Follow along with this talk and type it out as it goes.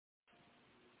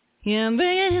Yeah,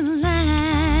 bring it in the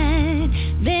light.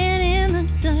 Been in the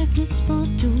darkness for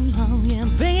too long. Yeah,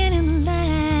 bring it in the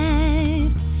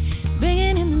light. Bring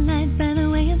it in the light by the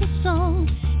way of the song.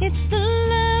 It's the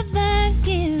love I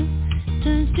give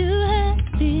turns to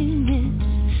happiness.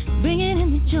 Bring it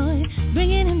in the joy.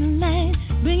 Bring it in the light.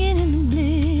 Bring it in the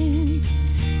bliss.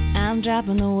 I'm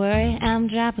dropping the worry, I'm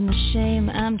dropping the shame,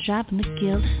 I'm dropping the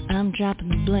guilt, I'm dropping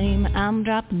the blame, I'm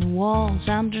dropping the walls,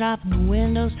 I'm dropping the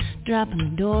windows, dropping the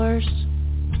doors.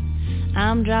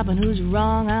 I'm dropping who's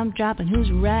wrong, I'm dropping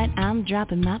who's right, I'm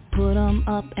dropping my put 'em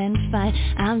up and fight.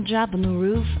 I'm dropping the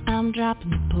roof, I'm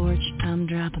dropping the porch, I'm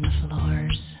dropping the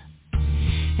floors.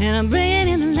 And I'm bringing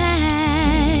in the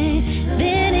light,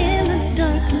 been in the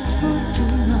darkness for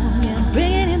too long. Yeah, I'm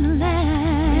bringing in the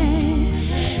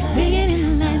light, bringing in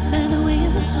the light by the way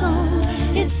of the song.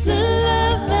 It's the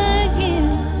love I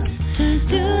give, turns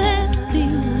to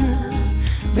happiness.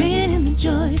 Bringing in the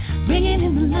joy, bringing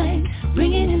in the light,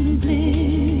 bringing in the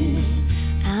bliss.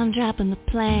 I'm dropping the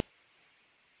plan.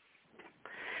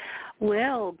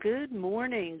 Well, good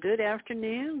morning, good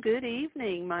afternoon, good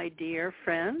evening, my dear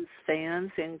friends,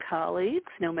 fans, and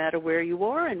colleagues, no matter where you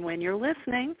are and when you're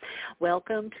listening.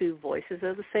 Welcome to Voices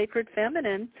of the Sacred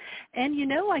Feminine. And you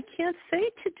know, I can't say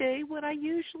today what I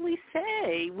usually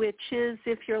say, which is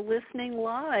if you're listening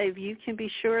live, you can be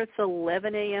sure it's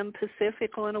 11 a.m.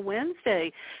 Pacific on a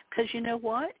Wednesday, because you know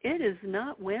what? It is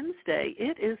not Wednesday.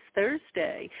 It is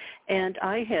Thursday. And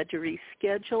I had to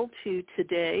reschedule to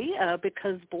today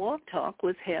because Blog Talk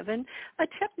was having a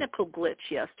technical glitch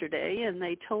yesterday, and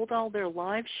they told all their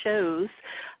live shows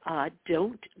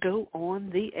don't go on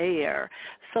the air.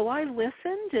 So I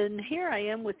listened, and here I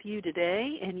am with you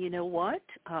today. And you know what?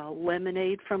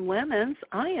 Lemonade from Lemons,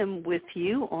 I am with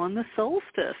you on the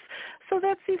solstice. So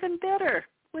that's even better.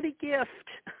 What a gift.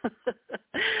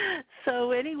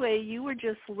 So anyway, you were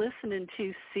just listening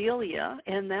to Celia,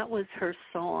 and that was her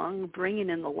song, Bringing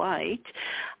in the Light.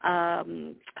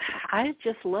 I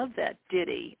just love that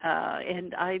ditty,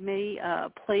 and I may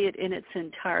play it in its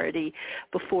entirety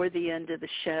before the end of the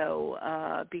show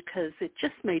because it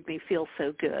just made me feel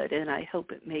so good, and I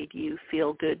hope it made you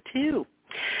feel good too.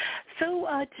 So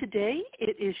today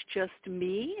it is just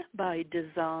me by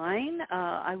design.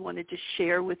 I wanted to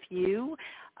share with you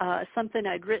something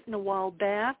I'd written a while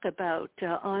back about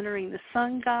honoring the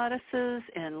sun goddesses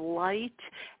and light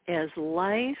as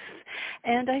life.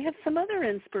 And I have some other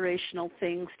inspirational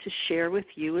things to share with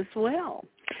you as well.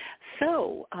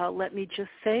 So let me just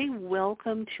say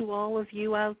welcome to all of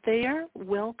you out there.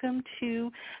 Welcome to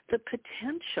the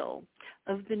potential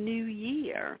of the new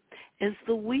year as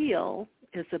the wheel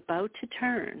is about to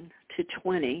turn to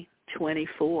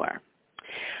 2024.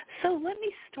 So let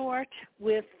me start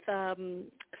with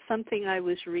something I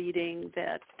was reading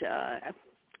that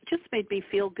just made me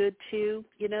feel good too.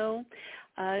 You know,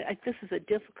 this is a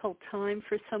difficult time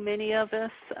for so many of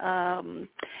us.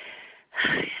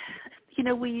 You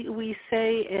know, we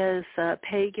say as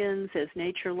pagans, as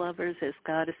nature lovers, as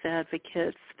goddess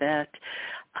advocates that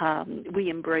we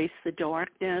embrace the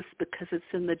darkness because it's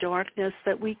in the darkness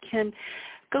that we can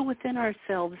go within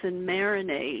ourselves and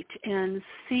marinate and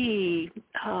see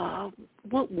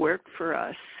what worked for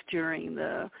us during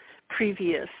the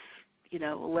previous,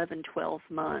 11, 12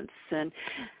 months, and,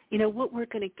 what we're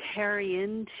going to carry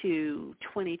into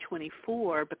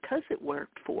 2024 because it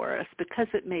worked for us, because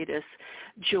it made us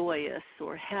joyous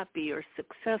or happy or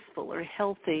successful or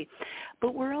healthy.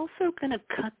 But we're also going to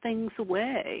cut things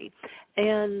away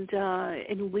and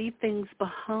leave things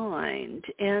behind.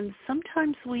 And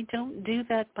sometimes we don't do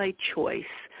that by choice.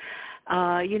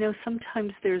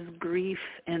 Sometimes there's grief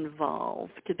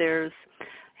involved. There's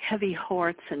heavy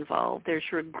hearts involved. There's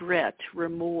regret,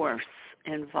 remorse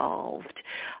involved.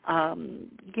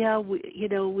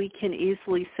 We can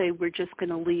easily say we're just going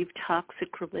to leave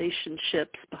toxic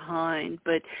relationships behind,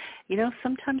 but,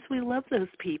 sometimes we love those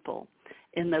people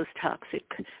in those toxic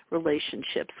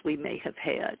relationships we may have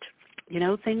had.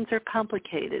 Things are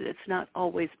complicated. It's not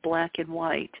always black and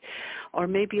white. Or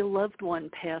maybe a loved one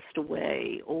passed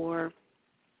away, or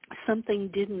something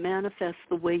didn't manifest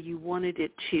the way you wanted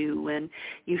it to, and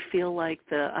you feel like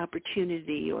the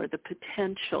opportunity or the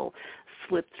potential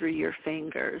slipped through your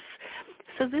fingers.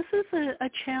 So this is a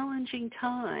challenging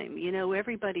time.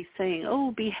 Everybody's saying,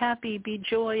 oh, be happy, be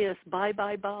joyous, bye,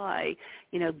 bye, bye,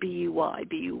 B-U-Y,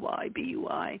 B-U-Y,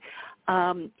 B-U-Y.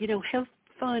 Have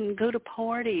fun, go to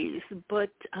parties, but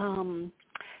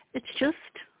it's just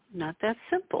not that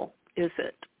simple, is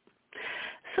it?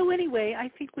 So anyway, I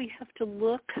think we have to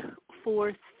look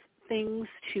for things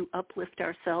to uplift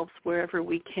ourselves wherever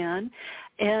we can.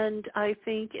 And I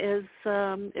think as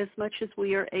much as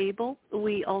we are able,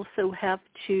 we also have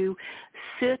to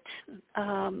sit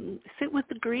with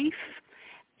the grief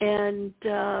and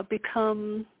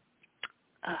become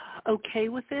okay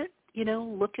with it. You know,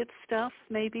 look at stuff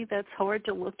maybe that's hard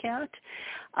to look at.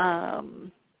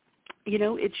 You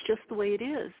know, it's just the way it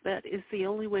is. That is the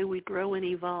only way we grow and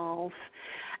evolve.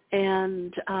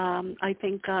 And I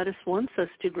think Goddess wants us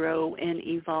to grow and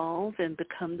evolve and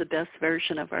become the best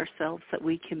version of ourselves that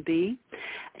we can be.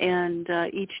 And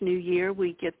each new year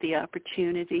we get the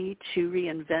opportunity to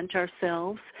reinvent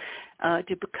ourselves,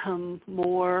 to become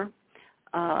more,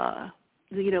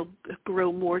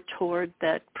 grow more toward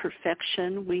that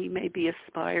perfection we maybe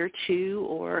aspire to,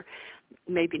 or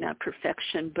maybe not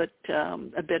perfection, but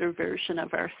a better version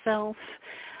of ourselves.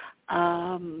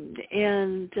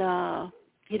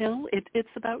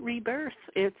 It's about rebirth.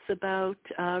 It's about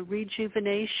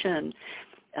rejuvenation.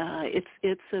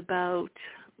 It's about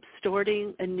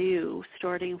starting anew,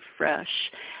 starting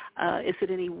fresh. Is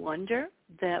it any wonder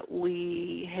that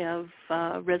we have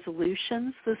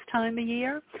resolutions this time of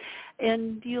year?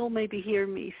 And you'll maybe hear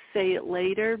me say it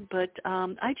later, but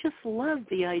I just love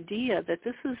the idea that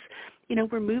this is,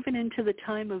 we're moving into the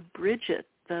time of Brigid,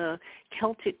 the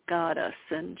Celtic goddess,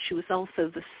 and she was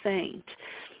also the saint.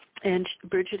 And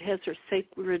Brigid has her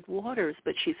sacred waters,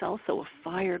 but she's also a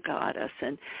fire goddess.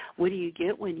 And what do you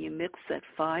get when you mix that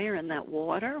fire and that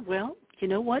water? Well, you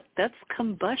know what? That's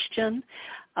combustion.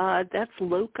 That's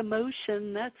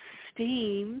locomotion. That's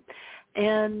steam.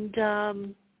 And,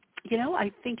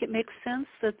 I think it makes sense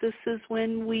that this is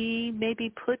when we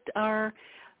maybe put our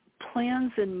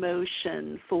plans in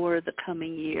motion for the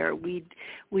coming year. We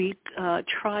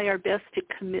try our best to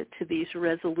commit to these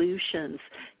resolutions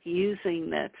using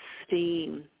that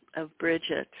steam of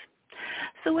Brigid.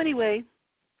 So anyway,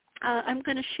 I'm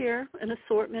going to share an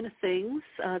assortment of things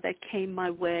that came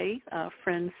my way. A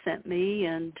friend sent me,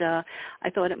 and I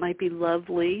thought it might be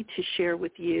lovely to share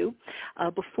with you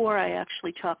before I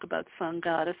actually talk about sun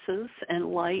goddesses and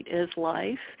light as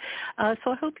life. So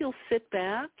I hope you'll sit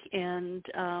back and,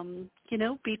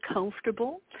 be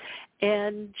comfortable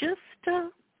and just,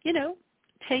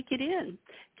 take it in.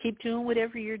 Keep doing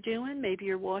whatever you're doing. Maybe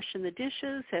you're washing the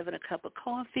dishes, having a cup of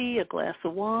coffee, a glass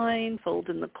of wine,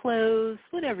 folding the clothes,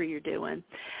 whatever you're doing.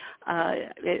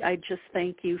 I just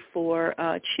thank you for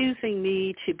choosing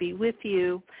me to be with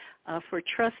you, for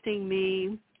trusting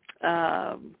me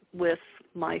with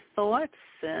my thoughts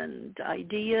and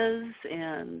ideas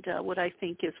and what I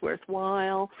think is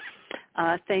worthwhile.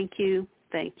 Thank you,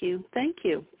 thank you, thank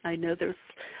you. I know there's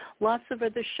lots of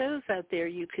other shows out there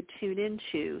you could tune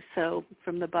into. So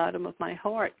from the bottom of my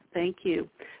heart, thank you,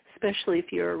 especially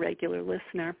if you're a regular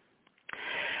listener.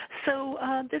 So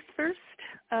this first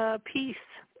piece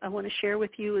I want to share with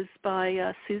you is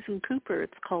by Susan Cooper.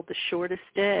 It's called The Shortest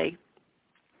Day.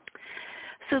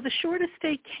 So the shortest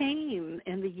day came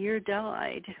and the year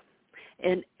died,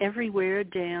 and everywhere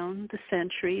down the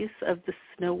centuries of the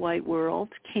snow-white world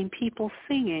came people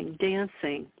singing,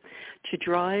 dancing, to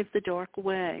drive the dark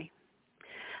away.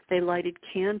 They lighted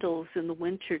candles in the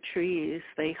winter trees.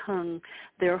 They hung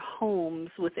their homes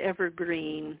with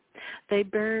evergreen. They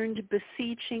burned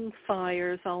beseeching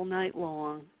fires all night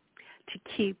long to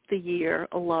keep the year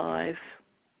alive.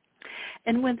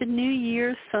 And when the new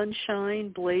year's sunshine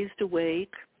blazed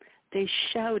awake, they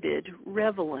shouted,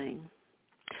 reveling.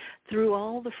 Through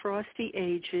all the frosty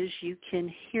ages, you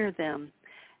can hear them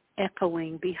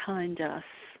echoing behind us.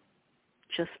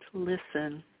 Just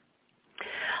listen.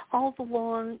 All the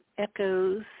long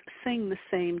echoes sing the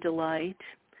same delight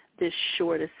this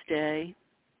shortest day.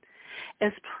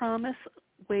 As promise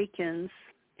wakens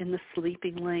in the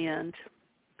sleeping land,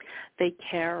 they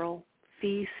carol,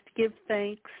 feast, give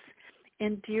thanks,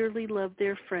 and dearly love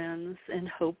their friends and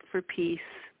hope for peace.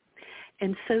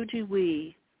 And so do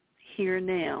we here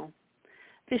now,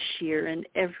 this year and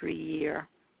every year.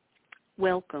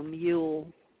 Welcome, Yule.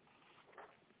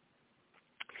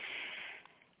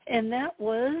 And that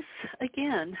was,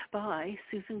 again, by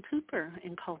Susan Cooper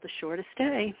and called The Shortest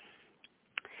Day.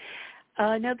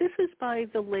 Now, this is by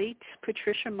the late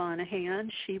Patricia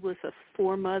Monahan. She was a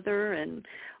foremother and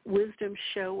wisdom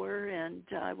shower, and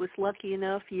I was lucky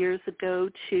enough years ago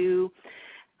to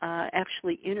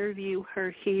actually interview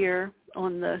her here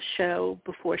on the show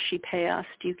before she passed.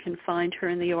 You can find her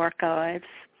in the archives.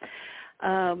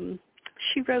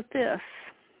 She wrote this.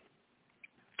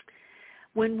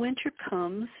 When winter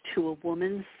comes to a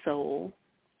woman's soul,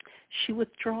 she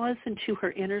withdraws into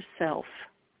her inner self,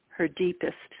 her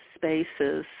deepest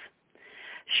spaces.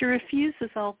 She refuses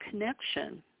all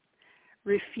connection,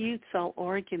 refutes all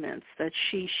arguments that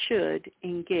she should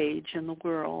engage in the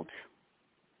world.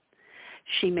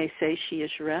 She may say she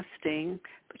is resting,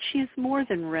 but she is more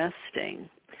than resting.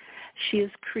 She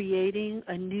is creating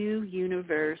a new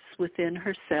universe within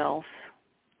herself,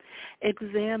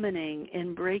 examining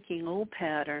and breaking old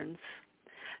patterns,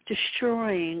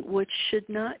 destroying what should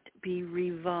not be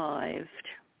revived,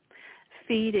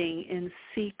 feeding in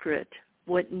secret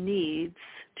what needs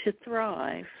to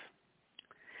thrive.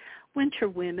 Winter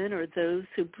women are those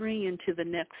who bring into the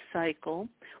next cycle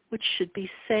which should be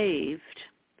saved.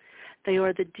 They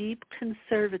are the deep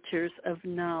conservators of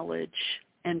knowledge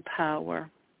and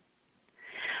power.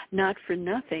 Not for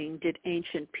nothing did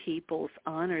ancient peoples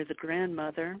honor the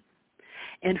grandmother.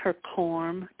 In her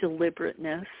calm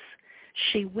deliberateness,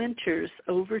 she winters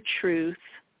over truth.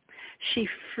 She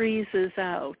freezes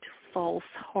out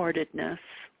false-heartedness.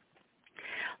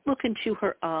 Look into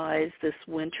her eyes, this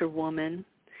winter woman.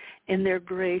 In their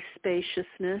gray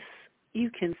spaciousness, you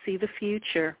can see the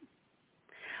future.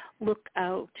 Look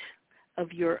out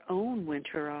of your own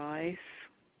winter eyes.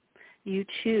 You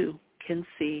too can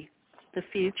see the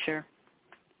future.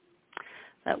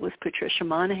 That was Patricia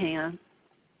Monahan.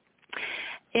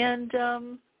 And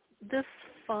this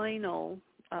final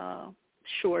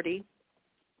shorty,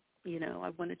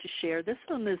 I wanted to share. This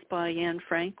one is by Anne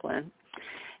Franklin,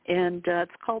 and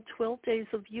it's called 12 Days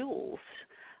of Yules,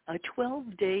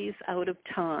 12 Days Out of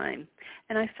Time.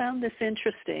 And I found this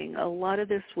interesting. A lot of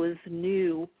this was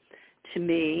new to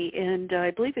me, and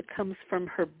I believe it comes from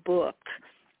her book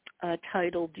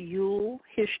titled Yule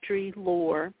History,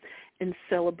 Lore, and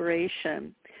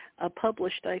Celebration,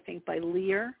 published, I think, by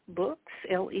Lear Books,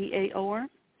 Lear,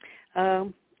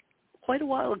 quite a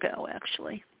while ago,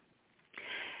 actually.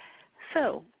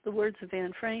 So, the words of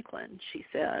Anne Franklin, she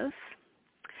says,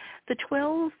 "The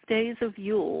 12 days of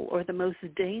Yule are the most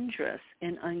dangerous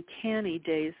and uncanny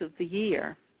days of the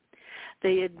year.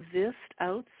 They exist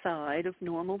outside of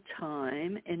normal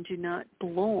time and do not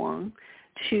belong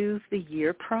to the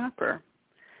year proper.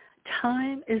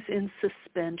 Time is in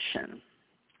suspension.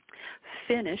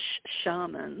 Finnish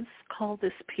shamans call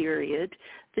this period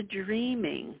the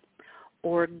dreaming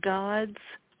or God's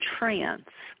trance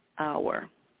hour.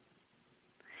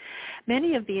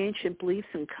 Many of the ancient beliefs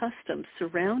and customs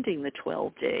surrounding the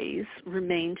 12 days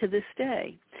remain to this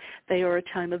day. They are a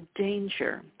time of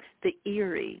danger, the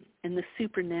eerie, and the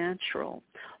supernatural,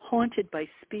 haunted by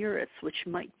spirits which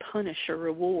might punish or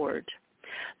reward.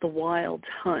 The wild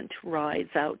hunt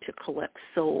rides out to collect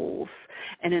souls,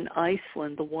 and in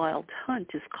Iceland the wild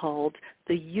hunt is called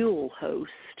the Yule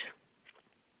host.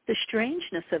 The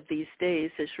strangeness of these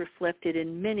days is reflected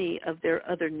in many of their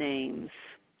other names.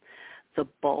 The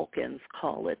Balkans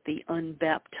call it the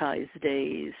unbaptized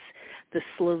days. The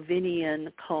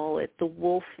Slovenian call it the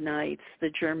wolf nights, the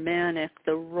Germanic,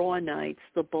 the raw nights,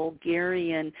 the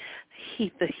Bulgarian,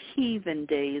 the heathen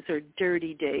days or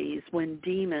dirty days when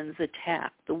demons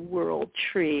attack the world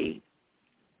tree.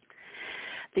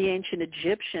 The ancient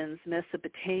Egyptians,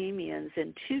 Mesopotamians,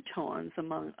 and Teutons,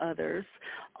 among others,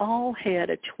 all had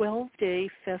a 12-day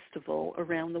festival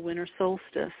around the winter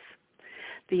solstice.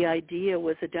 The idea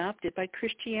was adopted by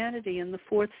Christianity in the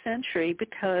 4th century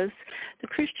because the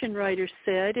Christian writers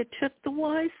said it took the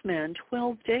wise men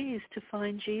 12 days to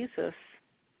find Jesus.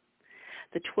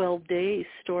 The 12 days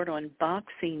start on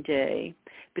Boxing Day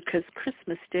because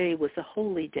Christmas Day was a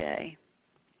holy day.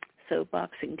 So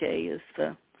Boxing Day is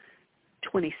the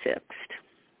 26th.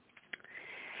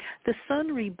 The sun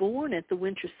reborn at the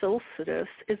winter solstice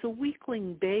is a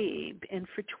weakling babe, and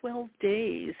for 12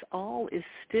 days all is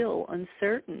still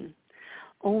uncertain.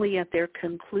 Only at their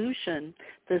conclusion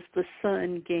does the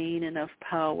sun gain enough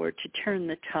power to turn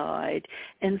the tide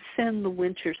and send the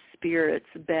winter spirits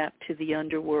back to the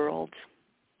underworld.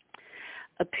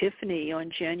 Epiphany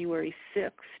on January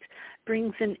 6th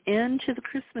brings an end to the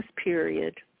Christmas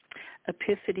period.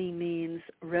 Epiphany means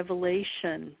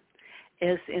revelation,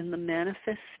 as in the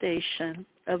manifestation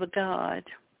of a god.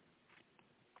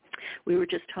 We were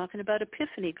just talking about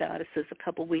epiphany goddesses a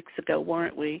couple weeks ago,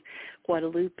 weren't we?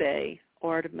 Guadalupe,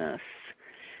 Artemis,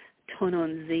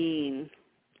 Tonantzin,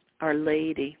 Our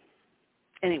Lady.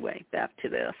 Anyway, back to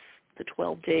this, the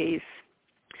 12 days.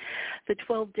 The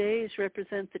 12 days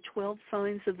represent the 12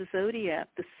 signs of the zodiac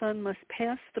the sun must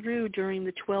pass through during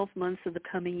the 12 months of the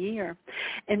coming year,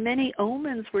 and many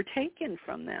omens were taken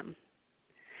from them.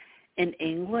 In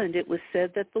England, it was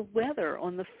said that the weather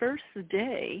on the first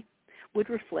day would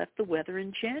reflect the weather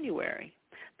in January,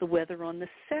 the weather on the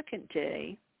second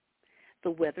day,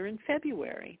 the weather in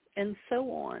February, and so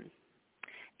on.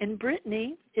 In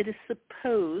Brittany, it is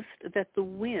supposed that the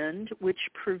wind which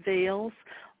prevails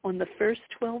on the first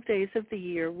 12 days of the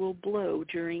year will blow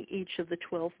during each of the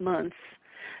 12 months,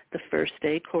 the first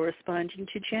day corresponding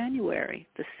to January,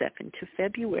 the second to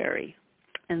February,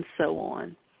 and so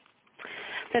on.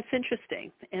 That's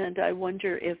interesting, and I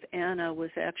wonder if Anna was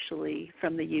actually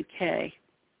from the UK.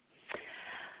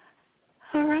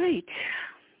 All right.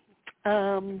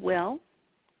 Well,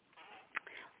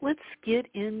 let's get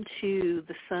into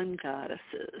the sun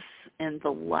goddesses and the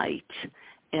light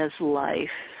as life.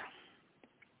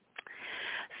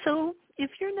 So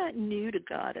if you're not new to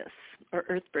goddess or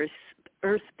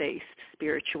earth-based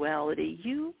spirituality,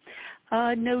 you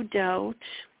no doubt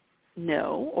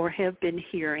know or have been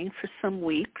hearing for some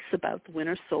weeks about the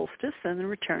winter solstice and the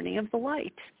returning of the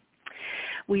light.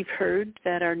 We've heard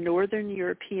that our northern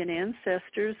European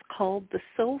ancestors called the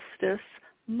solstice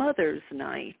Mother's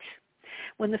Night,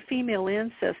 when the female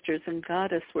ancestors and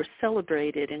goddess were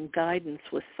celebrated and guidance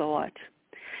was sought.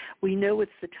 We know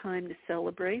it's the time to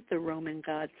celebrate the Roman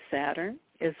god Saturn,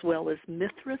 as well as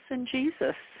Mithras and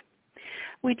Jesus.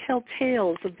 We tell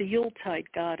tales of the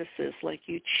Yuletide goddesses like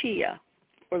Lucia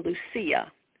or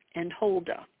Lucia and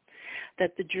Holda,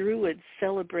 that the Druids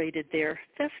celebrated their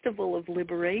festival of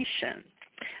liberation,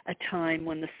 a time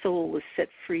when the soul is set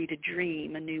free to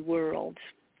dream a new world.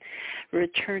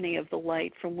 Returning of the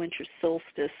light from winter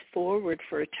solstice forward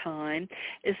for a time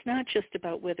is not just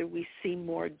about whether we see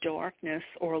more darkness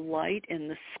or light in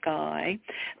the sky,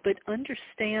 but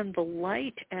understand the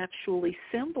light actually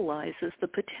symbolizes the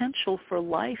potential for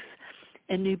life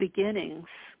and new beginnings,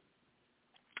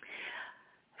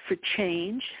 for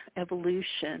change,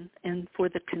 evolution, and for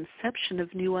the conception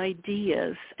of new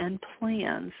ideas and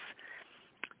plans,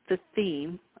 the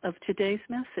theme of today's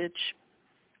message.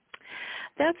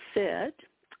 That said,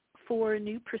 for a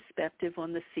new perspective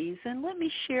on the season, let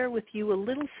me share with you a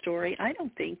little story. I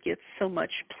don't think it's so much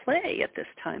play at this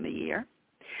time of year.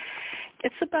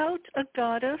 It's about a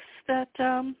goddess that,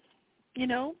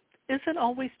 isn't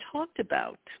always talked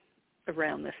about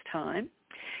around this time.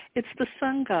 It's the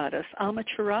sun goddess,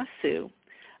 Amaterasu,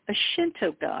 a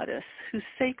Shinto goddess whose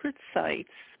sacred sites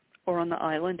are on the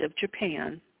island of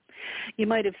Japan. You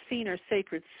might have seen her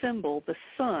sacred symbol, the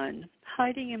sun,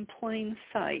 hiding in plain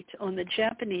sight on the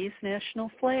Japanese national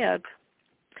flag.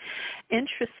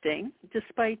 Interesting,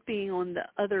 despite being on the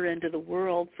other end of the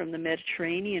world from the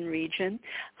Mediterranean region,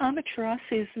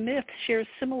 Amaterasu's myth shares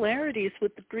similarities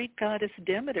with the Greek goddess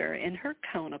Demeter and her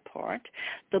counterpart,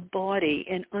 the body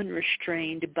and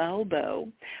unrestrained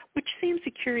Baubo, which seems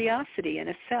a curiosity in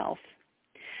itself.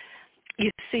 You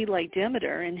see, like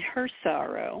Demeter, in her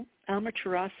sorrow,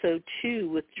 Amaterasu too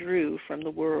withdrew from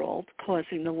the world,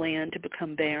 causing the land to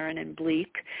become barren and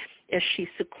bleak as she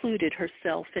secluded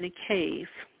herself in a cave.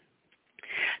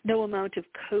 No amount of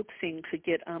coaxing could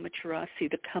get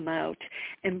Amaterasu to come out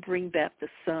and bring back the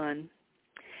sun.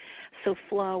 So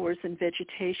flowers and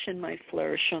vegetation might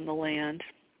flourish on the land.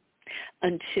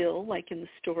 Until, like in the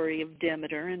story of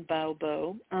Demeter and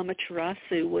Baubo,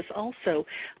 Amaterasu was also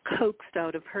coaxed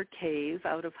out of her cave,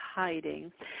 out of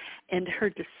hiding, and her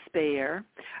despair,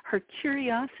 her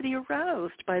curiosity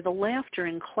aroused by the laughter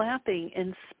and clapping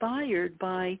inspired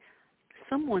by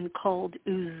someone called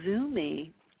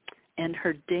Uzume and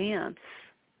her dance.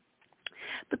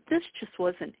 But this just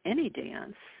wasn't any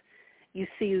dance. You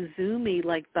see, Uzume,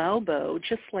 like Baubo,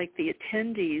 just like the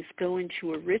attendees go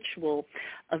into a ritual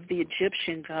of the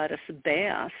Egyptian goddess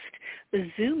Bast,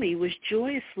 Uzume was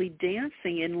joyously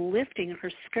dancing and lifting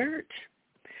her skirt.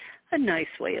 A nice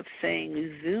way of saying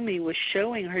Uzume was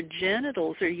showing her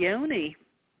genitals or yoni.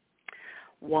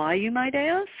 Why, you might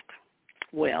ask?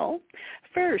 Well,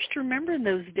 first, remember in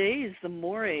those days the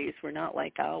mores were not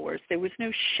like ours. There was no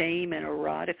shame in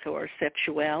erotica or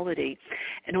sexuality.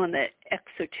 And on the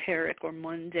exoteric or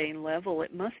mundane level,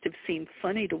 it must have seemed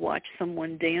funny to watch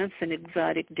someone dance an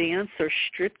exotic dance or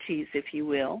striptease, if you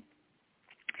will.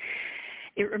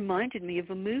 It reminded me of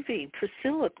a movie,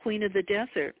 Priscilla, Queen of the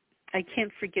Desert. I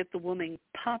can't forget the woman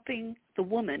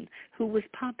who was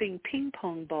popping ping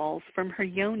pong balls from her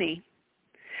yoni.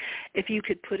 If you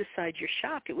could put aside your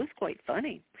shock, it was quite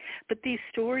funny. But these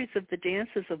stories of the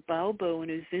dances of Baubo and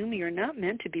Uzume are not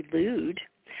meant to be lewd.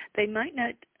 They might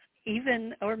not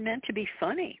even are meant to be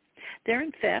funny. They're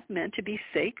in fact meant to be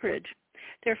sacred.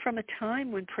 They're from a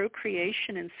time when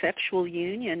procreation and sexual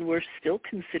union were still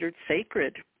considered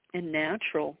sacred and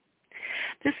natural.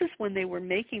 This is when they were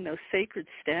making those sacred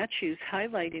statues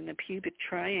highlighting the pubic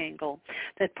triangle,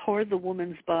 that part of the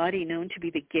woman's body known to be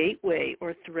the gateway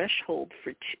or threshold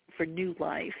for new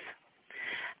life,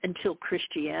 until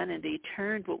Christianity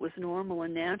turned what was normal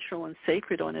and natural and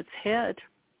sacred on its head.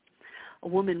 A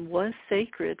woman was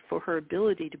sacred for her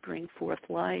ability to bring forth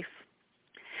life.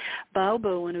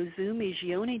 Baubo and Uzume's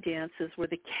yoni dances were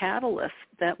the catalyst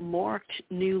that marked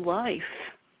new life.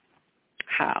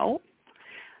 How?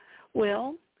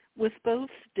 Well, with both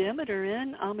Demeter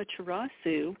and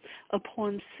Amaterasu,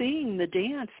 upon seeing the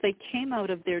dance, they came out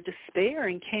of their despair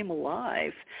and came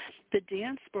alive. The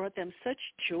dance brought them such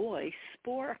joy,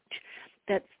 sparked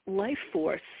that life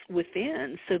force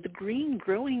within. So the green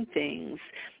growing things,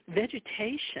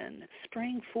 vegetation,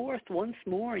 sprang forth once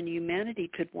more, and humanity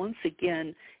could once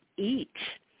again eat,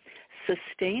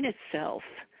 sustain itself.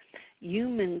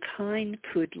 Humankind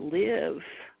could live.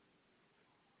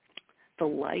 The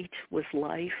light was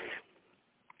life.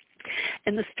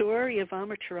 In the story of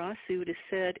Amaterasu, it is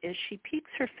said, as she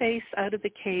peeks her face out of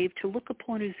the cave to look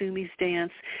upon Uzume's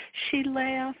dance, she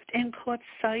laughed and caught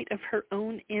sight of her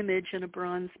own image in a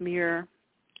bronze mirror.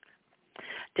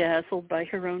 Dazzled by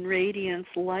her own radiance,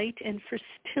 light and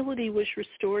fertility was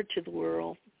restored to the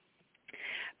world.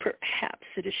 Perhaps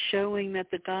it is showing that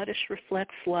the goddess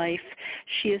reflects life.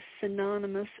 She is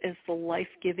synonymous as the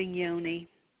life-giving yoni.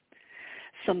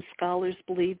 Some scholars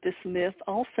believe this myth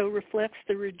also reflects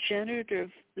the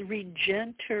regenerative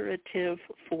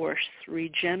force,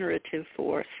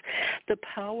 the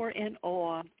power and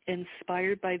awe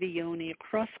inspired by the yoni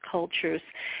across cultures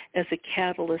as a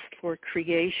catalyst for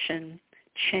creation,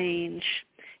 change,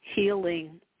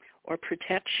 healing, or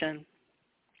protection.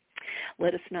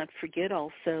 Let us not forget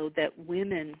also that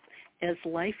women as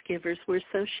life givers were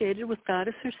associated with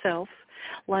Goddess herself.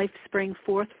 Life sprang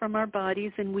forth from our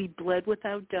bodies and we bled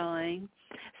without dying.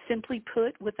 Simply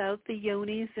put, without the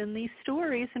yonis in these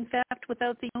stories, in fact,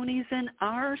 without the yonis in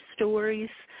our stories,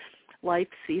 life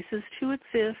ceases to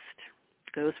exist.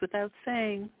 Goes without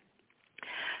saying.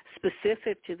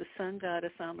 Specific to the sun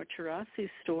goddess Amaterasu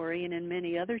story and in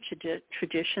many other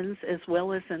traditions, as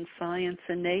well as in science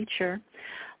and nature,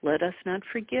 let us not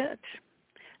forget,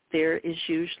 there is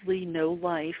usually no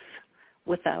life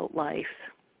without life.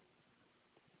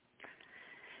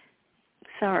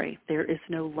 There is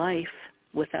no life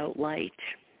without light.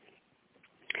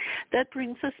 That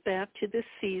brings us back to this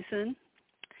season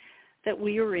that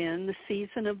we are in, the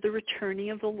season of the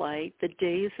returning of the light. The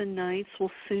days and nights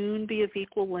will soon be of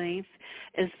equal length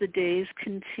as the days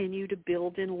continue to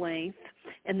build in length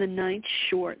and the nights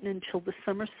shorten until the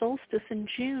summer solstice in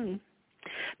June.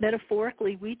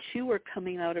 Metaphorically, we too are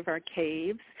coming out of our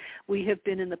caves. We have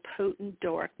been in the potent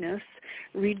darkness,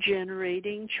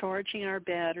 regenerating, charging our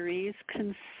batteries,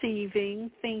 conceiving,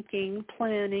 thinking,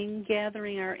 planning,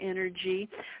 gathering our energy,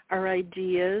 our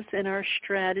ideas, and our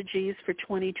strategies for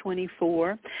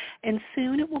 2024. And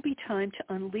soon it will be time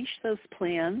to unleash those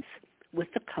plans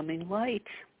with the coming light.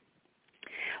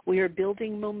 We are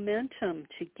building momentum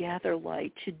to gather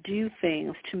light, to do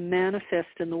things, to manifest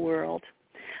in the world.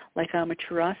 Like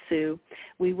Amaterasu,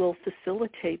 we will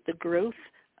facilitate the growth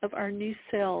of our new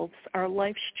selves, our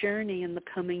life's journey in the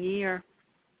coming year.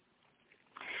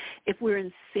 If we're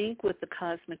in sync with the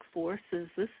cosmic forces,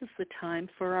 this is the time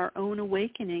for our own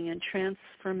awakening and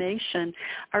transformation,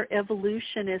 our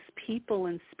evolution as people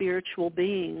and spiritual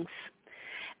beings.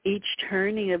 Each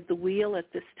turning of the wheel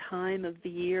at this time of the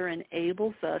year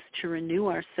enables us to renew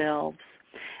ourselves,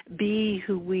 be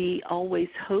who we always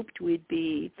hoped we'd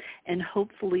be, and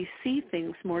hopefully see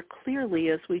things more clearly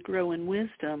as we grow in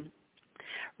wisdom.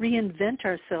 Reinvent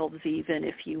ourselves even,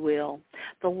 if you will.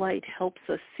 The light helps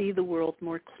us see the world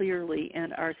more clearly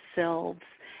and ourselves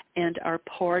and our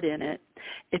part in it.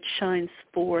 It shines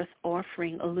forth,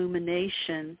 offering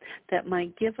illumination that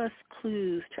might give us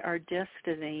clues to our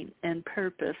destiny and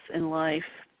purpose in life.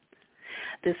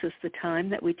 This is the time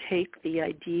that we take the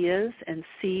ideas and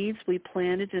seeds we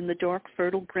planted in the dark,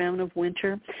 fertile ground of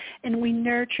winter, and we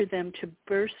nurture them to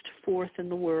burst forth in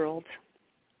the world.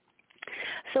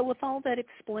 So with all that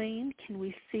explained, can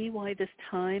we see why this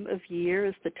time of year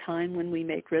is the time when we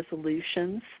make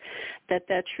resolutions, that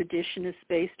tradition is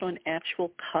based on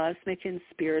actual cosmic and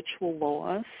spiritual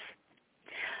laws?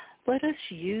 Let us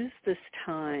use this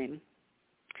time,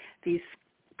 these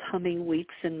coming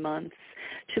weeks and months,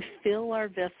 to fill our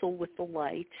vessel with the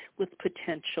light, with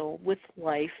potential, with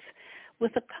life,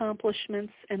 with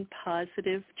accomplishments and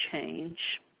positive change.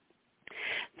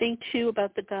 Think, too,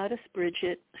 about the goddess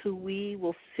Brigid, who we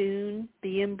will soon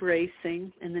be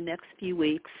embracing in the next few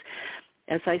weeks.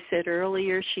 As I said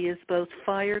earlier, she is both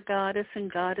fire goddess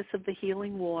and goddess of the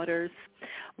healing waters.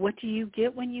 What do you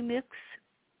get when you mix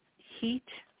heat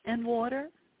and water?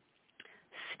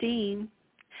 Steam.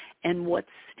 And what's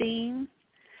steam?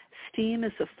 Steam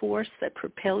is a force that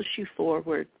propels you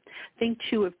forward. Think,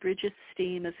 too, of Brigid's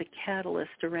steam as a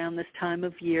catalyst around this time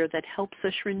of year that helps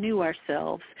us renew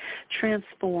ourselves,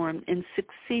 transform, and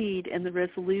succeed in the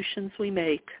resolutions we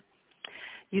make.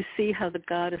 You see how the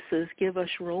goddesses give us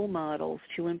role models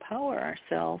to empower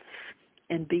ourselves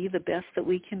and be the best that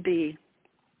we can be.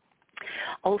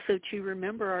 Also, to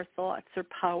remember our thoughts are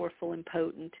powerful and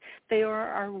potent. They are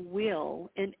our will,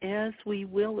 and as we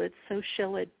will it, so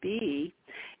shall it be.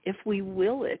 If we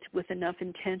will it with enough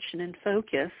intention and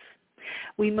focus,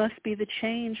 we must be the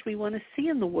change we want to see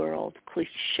in the world.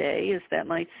 Cliche as that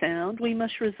might sound, we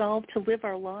must resolve to live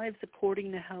our lives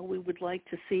according to how we would like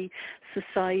to see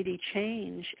society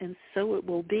change, and so it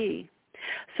will be.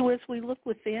 So as we look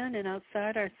within and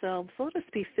outside ourselves, let us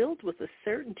be filled with the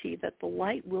certainty that the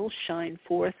light will shine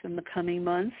forth in the coming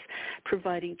months,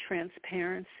 providing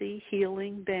transparency,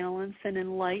 healing, balance, and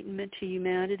enlightenment to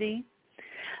humanity.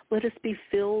 Let us be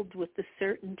filled with the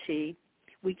certainty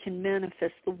we can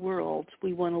manifest the world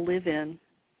we want to live in.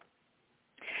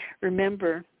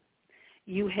 Remember,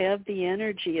 you have the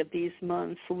energy of these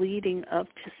months leading up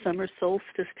to summer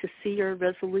solstice to see your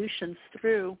resolutions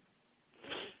through.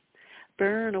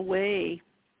 Burn away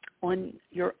on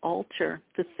your altar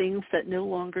the things that no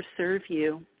longer serve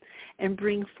you and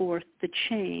bring forth the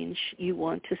change you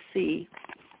want to see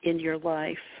in your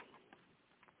life.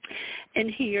 And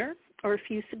here are a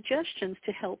few suggestions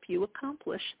to help you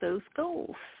accomplish those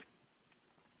goals.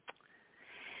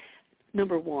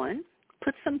 Number 1,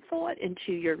 put some thought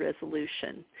into your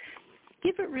resolution.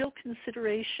 Give it real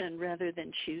consideration rather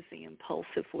than choosing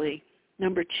impulsively.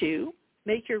 Number 2,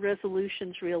 make your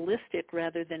resolutions realistic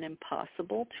rather than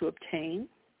impossible to obtain.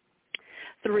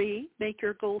 3, make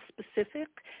your goal specific.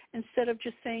 Instead of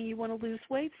just saying you want to lose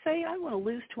weight, say I want to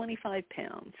lose 25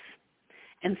 pounds.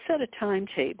 And set a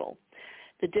timetable.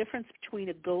 The difference between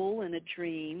a goal and a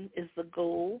dream is the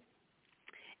goal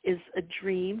is a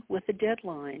dream with a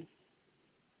deadline.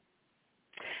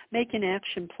 Make an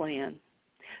action plan.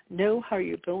 Know how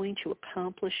you're going to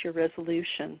accomplish your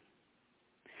resolution.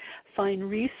 Find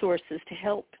resources to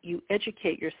help you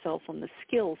educate yourself on the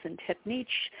skills and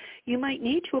techniques you might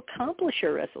need to accomplish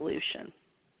your resolution.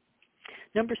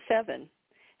 Number 7,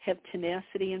 have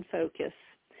tenacity and focus.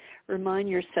 Remind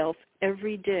yourself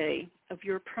every day of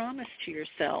your promise to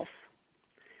yourself.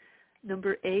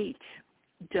 Number 8,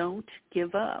 don't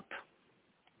give up.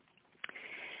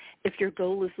 If your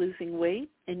goal is losing weight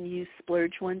and you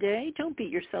splurge one day, don't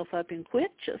beat yourself up and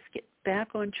quit. Just get back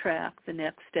on track the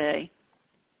next day.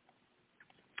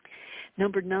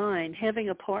 Number 9, having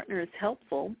a partner is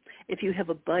helpful. If you have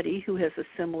a buddy who has a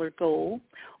similar goal,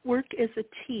 work as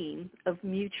a team of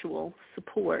mutual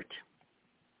support.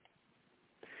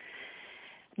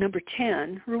 Number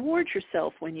 10, reward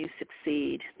yourself when you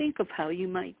succeed. Think of how you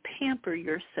might pamper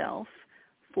yourself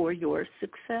for your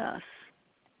success.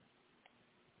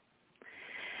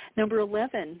 Number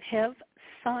 11, have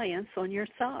science on your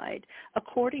side.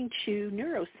 According to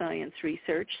neuroscience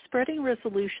research, spreading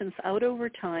resolutions out over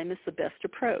time is the best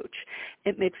approach.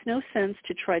 It makes no sense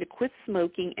to try to quit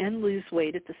smoking and lose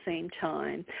weight at the same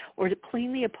time, or to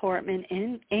clean the apartment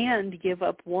and give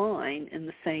up wine in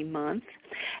the same month.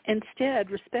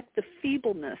 Instead, respect the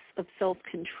feebleness of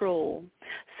self-control.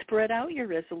 Spread out your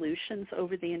resolutions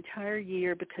over the entire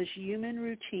year because human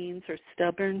routines are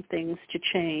stubborn things to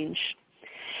change.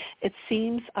 It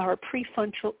seems our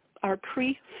prefrontal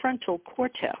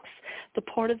cortex, the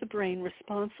part of the brain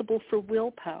responsible for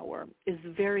willpower, is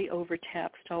very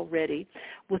overtaxed already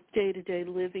with day-to-day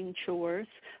living chores.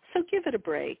 So give it a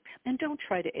break and don't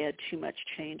try to add too much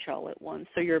change all at once.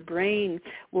 So your brain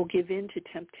will give in to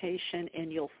temptation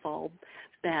and you'll fall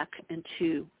back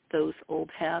into those old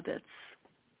habits.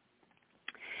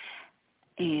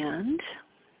 And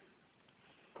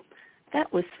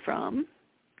that was from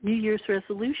New Year's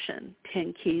Resolution,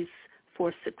 10 Keys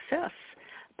for Success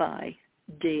by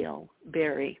Dale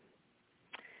Berry.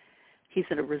 He's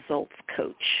a results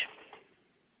coach.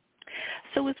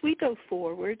 So as we go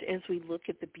forward, as we look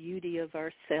at the beauty of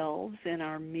ourselves in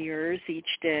our mirrors each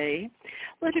day,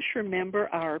 let us remember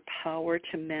our power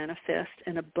to manifest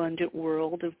an abundant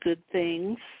world of good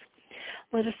things.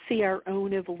 Let us see our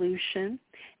own evolution,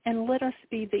 and let us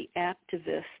be the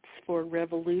activists for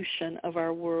revolution of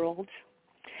our world.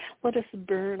 Let us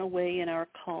burn away in our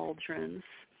cauldrons,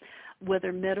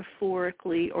 whether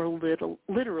metaphorically or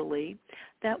literally,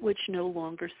 that which no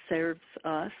longer serves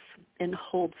us and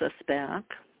holds us back.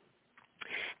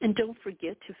 And don't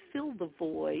forget to fill the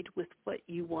void with what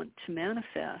you want to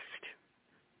manifest.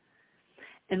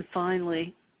 And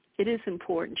finally, it is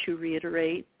important to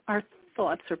reiterate, our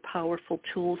thoughts are powerful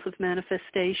tools of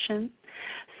manifestation.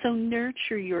 So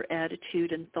nurture your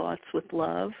attitude and thoughts with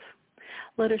love.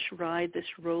 Let us ride this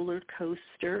roller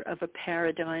coaster of a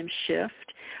paradigm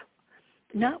shift,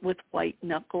 not with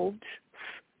white-knuckled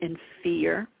in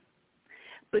fear,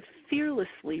 but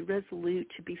fearlessly resolute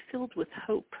to be filled with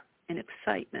hope and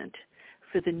excitement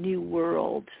for the new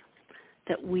world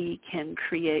that we can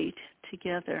create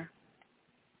together.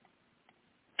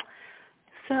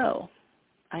 So,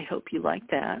 I hope you like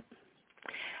that.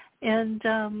 And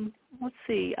let's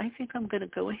see, I think I'm going to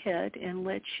go ahead and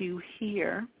let you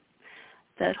hear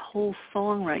that whole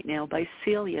song right now by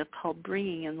Celia called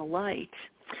Bringing in the Light.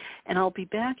 And I'll be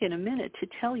back in a minute to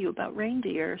tell you about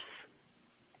reindeers.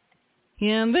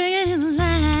 Yeah, I'm bringing in the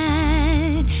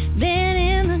light, been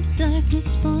in the darkness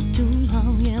for too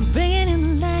long. Yeah, I'm bringing in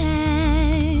the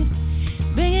light,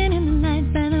 bringing in the light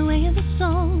by the way of the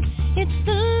song. It's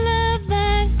the love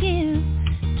that gives,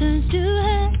 turns to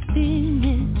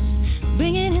happiness.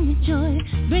 Bringing in the joy,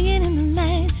 bringing in the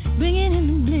light, bringing in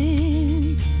the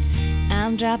bliss.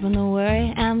 I'm dropping the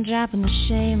worry, I'm dropping the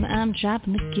shame, I'm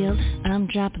dropping the guilt, I'm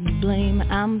dropping the blame,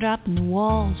 I'm dropping the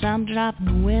walls, I'm dropping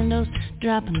the windows,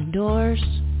 dropping the doors.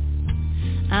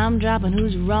 I'm dropping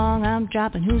who's wrong, I'm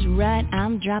dropping who's right,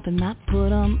 I'm dropping my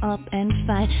put 'em up and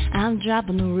fight. I'm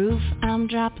dropping the roof, I'm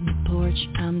dropping the porch,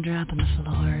 I'm dropping the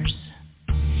floors.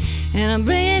 And I'm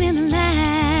bringing in the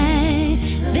light,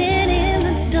 been in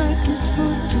the darkness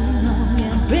for too long.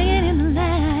 Yeah, I'm bringing in the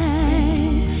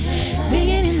light,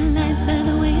 bringing in the light by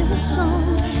the way of the song.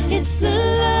 It's the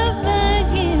love I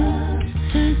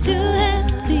give, turns to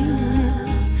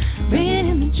happiness. Bringing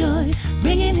in the joy,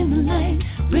 bringing in the light,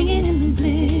 bringing in the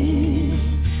bliss.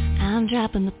 I'm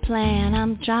dropping the plan,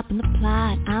 I'm dropping the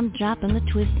plot, I'm dropping the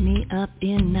twist me up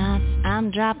in knots. I'm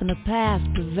dropping the past,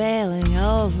 prevailing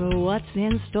over what's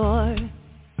in store.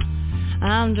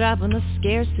 I'm dropping the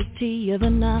scarcity of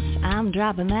enough, I'm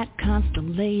dropping that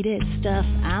constellated stuff.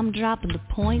 I'm dropping the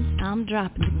points, I'm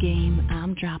dropping the game,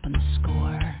 I'm dropping the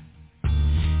score.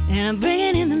 And I'm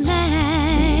bringing in the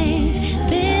light,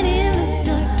 been in the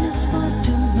darkness for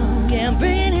too long. Yeah, I'm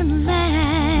bringing in the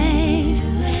light,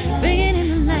 bringing in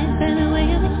the light by the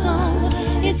way of the song.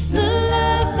 It's the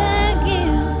love I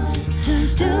give,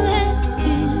 turns to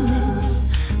happiness.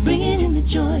 Bringing in the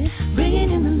joy, bringing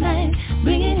in the light,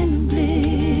 bringing in the bliss.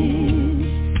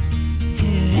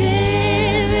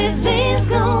 Everything's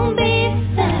gonna be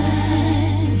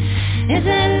fine as I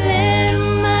let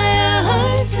my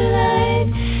heart's light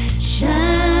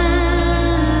shine.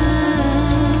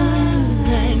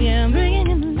 Yeah, I'm bringing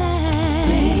in the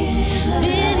light,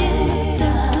 been in the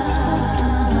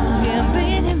dark. Yeah, I'm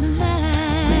bringing in the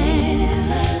light,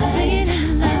 bringing in the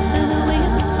light by the way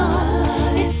of the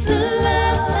song. It's the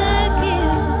love I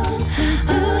give, to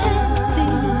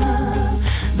happiness.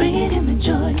 Bringing in the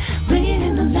joy, bringing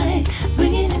in the light,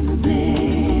 bringing in the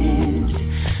bliss.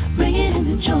 Bringing in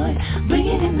the joy,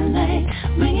 bringing in the light,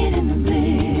 bringing in the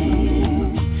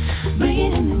bliss.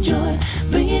 Bringing in the joy,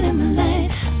 bringing in the light,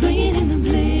 bringing in the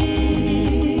bliss.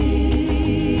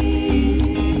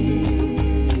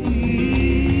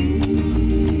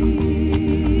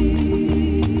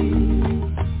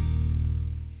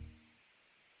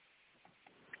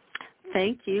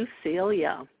 Thank you,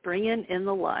 Celia. Bringing in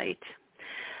the light.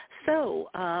 So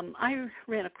I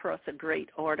ran across a great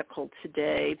article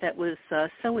today that was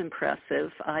so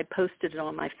impressive. I posted it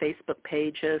on my Facebook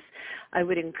pages. I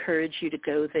would encourage you to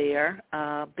go there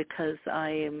because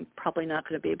I am probably not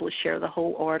going to be able to share the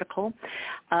whole article.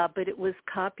 But it was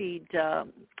copied.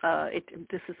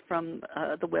 This is from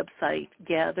the website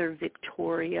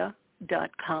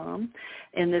gathervictoria.com.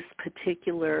 And this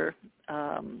particular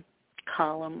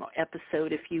column,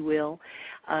 episode, if you will,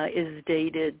 is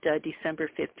dated December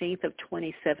 15th of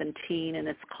 2017, and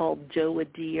it's called Doe a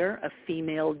Deer, a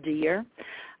Female Deer,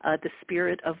 the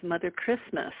Spirit of Mother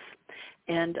Christmas.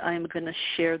 And I'm going to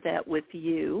share that with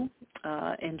you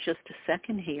in just a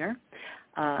second here.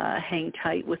 Hang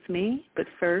tight with me, but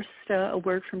first, a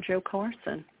word from Joe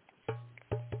Carson.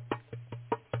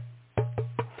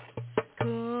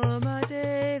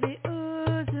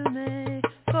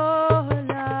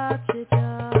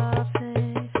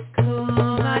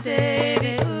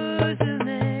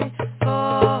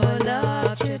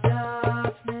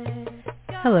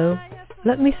 Hello.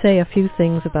 Let me say a few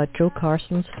things about Joe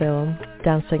Carson's film,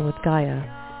 Dancing with Gaia,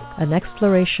 an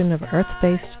exploration of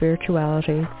earth-based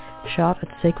spirituality shot at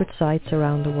sacred sites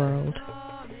around the world.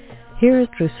 Here is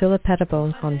Drusilla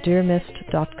Pettibone on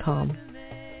dearmist.com.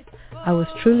 I was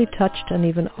truly touched and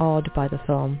even awed by the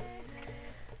film.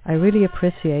 I really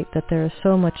appreciate that there is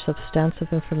so much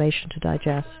substantive information to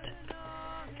digest.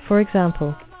 For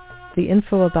example, the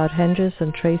info about henges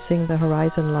and tracing the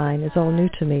horizon line is all new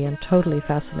to me and totally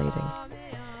fascinating.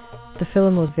 The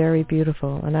film was very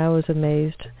beautiful, and I was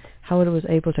amazed how it was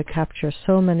able to capture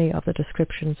so many of the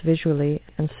descriptions visually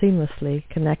and seamlessly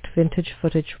connect vintage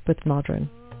footage with modern.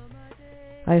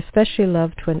 I especially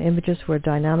loved when images were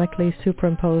dynamically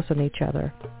superimposed on each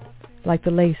other, like the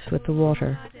lace with the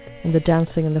water and the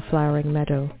dancing in the flowering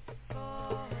meadow.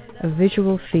 A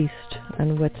visual feast,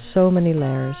 and with so many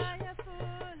layers.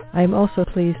 I am also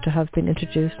pleased to have been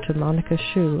introduced to Monica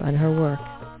Shu and her work.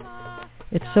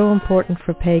 It's so important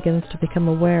for pagans to become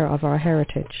aware of our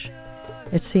heritage.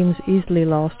 It seems easily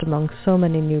lost among so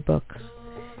many new books,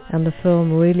 and the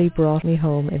film really brought me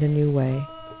home in a new way.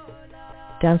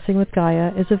 Dancing with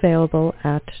Gaia is available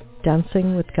at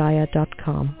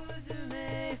dancingwithgaia.com.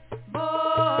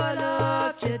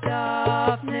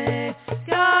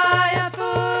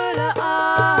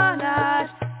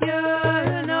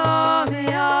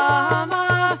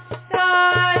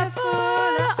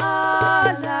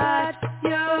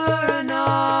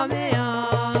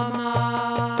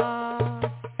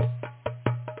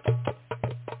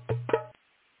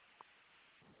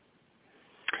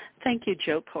 Thank you,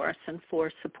 Joe Carson,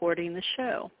 for supporting the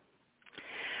show.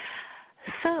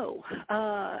 So,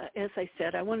 as I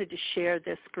said, I wanted to share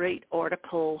this great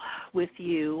article with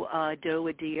you,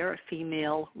 Doa Deer, a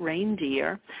female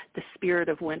reindeer, the spirit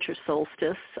of winter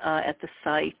solstice, at the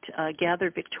site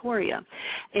Gather Victoria.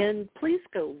 And please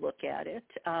go look at it.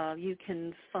 You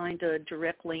can find a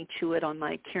direct link to it on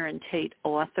my Karen Tate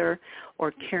author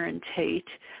or Karen Tate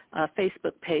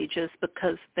Facebook pages,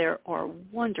 because there are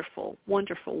wonderful,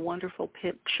 wonderful, wonderful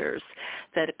pictures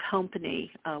that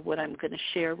accompany what I'm going to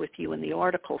share with you in the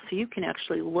article, so you can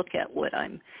actually look at what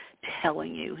I'm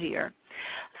telling you here.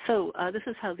 So this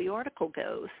is how the article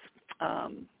goes.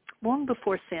 Long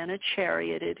before Santa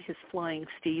charioted his flying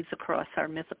steeds across our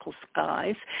mythical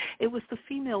skies, it was the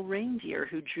female reindeer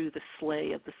who drew the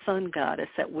sleigh of the sun goddess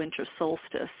at winter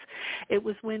solstice. It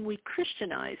was when we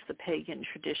Christianized the pagan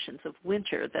traditions of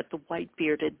winter that the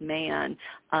white-bearded man,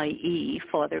 i.e.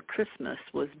 Father Christmas,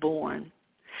 was born.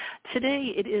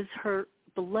 Today it is her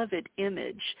beloved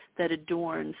image that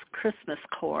adorns Christmas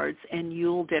cards and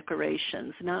Yule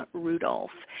decorations, not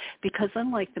Rudolph, because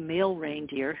unlike the male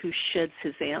reindeer who sheds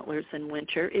his antlers in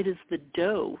winter, it is the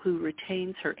doe who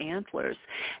retains her antlers,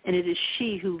 and it is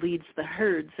she who leads the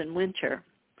herds in winter.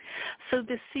 So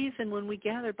this season, when we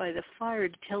gather by the fire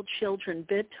to tell children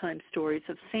bedtime stories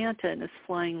of Santa and his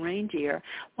flying reindeer,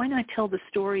 why not tell the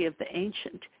story of the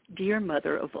ancient deer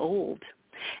mother of old?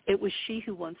 It was she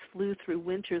who once flew through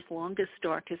winter's longest,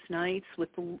 darkest nights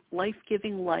with the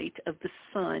life-giving light of the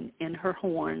sun in her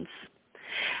horns.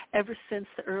 Ever since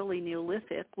the early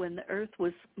Neolithic, when the earth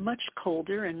was much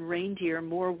colder and reindeer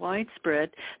more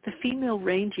widespread, the female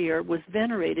reindeer was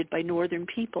venerated by northern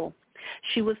people.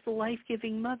 She was the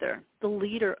life-giving mother, the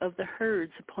leader of the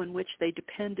herds upon which they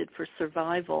depended for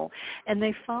survival, and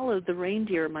they followed the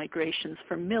reindeer migrations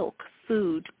for milk,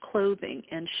 food, clothing,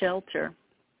 and shelter.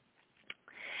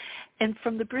 And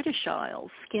from the British Isles,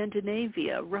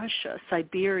 Scandinavia, Russia,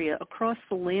 Siberia, across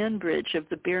the land bridge of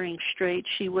the Bering Strait,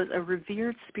 she was a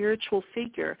revered spiritual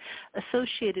figure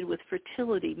associated with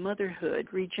fertility, motherhood,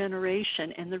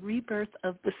 regeneration, and the rebirth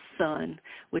of the sun,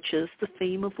 which is the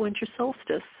theme of winter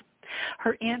solstice.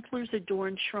 Her antlers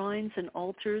adorned shrines and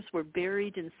altars, were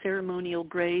buried in ceremonial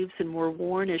graves, and were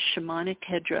worn as shamanic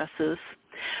headdresses.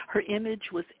 Her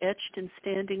image was etched in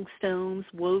standing stones,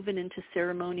 woven into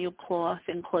ceremonial cloth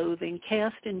and clothing,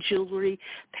 cast in jewelry,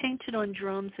 painted on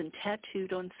drums, and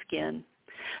tattooed on skin.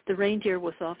 The reindeer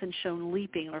was often shown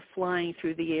leaping or flying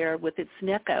through the air with its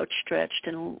neck outstretched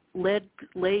and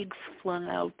legs flung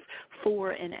out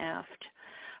fore and aft.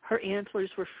 Her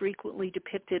antlers were frequently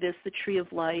depicted as the tree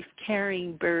of life,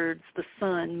 carrying birds, the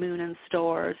sun, moon, and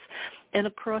stars. And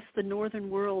across the northern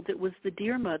world, it was the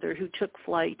deer mother who took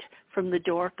flight from the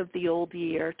dark of the old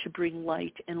year to bring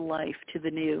light and life to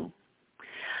the new.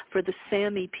 For the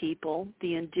Sami people,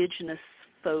 the indigenous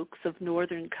folks of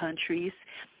northern countries,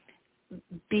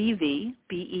 Beavi,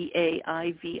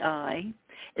 B-E-A-I-V-I,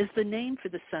 is the name for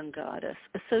the sun goddess,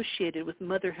 associated with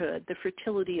motherhood, the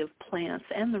fertility of plants,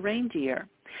 and the reindeer.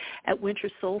 At winter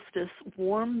solstice,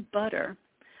 warm butter,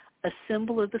 a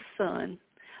symbol of the sun,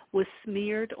 was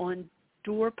smeared on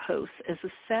doorposts as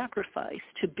a sacrifice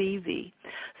to Beavi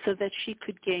so that she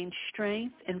could gain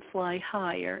strength and fly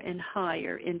higher and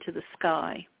higher into the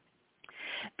sky.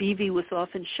 Beavi was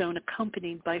often shown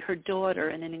accompanied by her daughter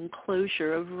in an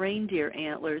enclosure of reindeer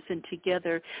antlers, and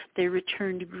together they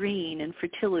returned green and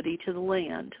fertility to the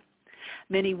land.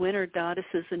 Many winter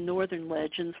goddesses in northern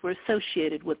legends were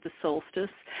associated with the solstice.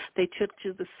 They took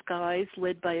to the skies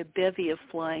led by a bevy of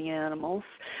flying animals,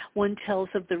 One tells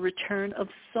of the return of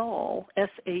Saule,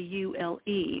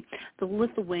 S-A-U-L-E, the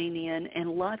Lithuanian and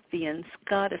Latvian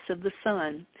goddess of the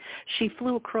sun. She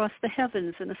flew across the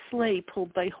heavens in a sleigh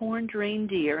pulled by horned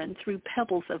reindeer and threw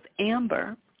pebbles of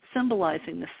amber,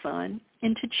 symbolizing the sun,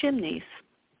 into chimneys.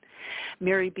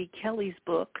 Mary B. Kelly's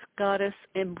book, Goddess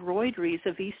Embroideries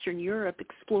of Eastern Europe,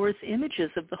 explores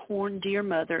images of the horned deer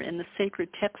mother in the sacred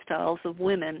textiles of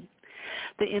women.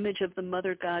 The image of the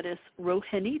mother goddess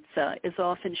Rohenitsa is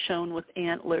often shown with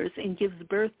antlers and gives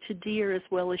birth to deer as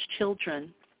well as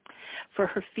children. For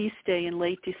her feast day in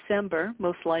late December,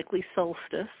 most likely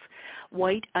solstice,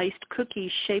 white iced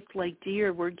cookies shaped like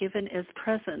deer were given as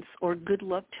presents or good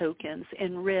luck tokens,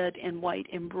 and red and white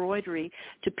embroidery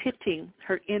depicting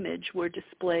her image were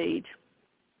displayed.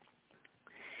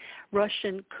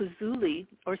 Russian kuzuli,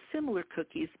 or similar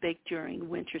cookies baked during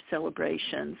winter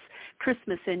celebrations,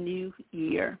 Christmas and New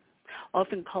Year.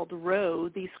 Often called roe,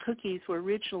 these cookies were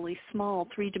originally small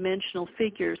three-dimensional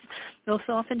figures, most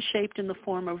often shaped in the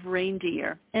form of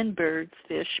reindeer and birds,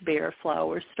 fish, bear,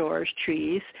 flowers, stars,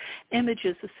 trees,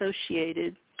 images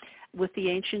associated with the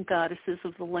ancient goddesses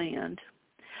of the land.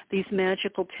 These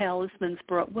magical talismans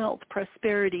brought wealth,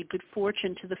 prosperity, good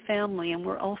fortune to the family, and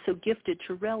were also gifted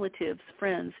to relatives,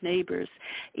 friends, neighbors,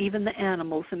 even the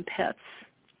animals and pets.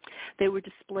 They were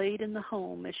displayed in the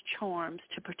home as charms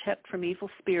to protect from evil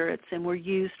spirits and were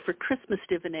used for Christmas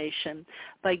divination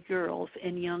by girls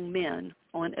and young men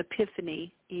on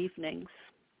Epiphany evenings.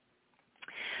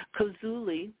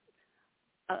 Kozuli,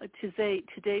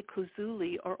 today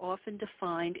kozuli are often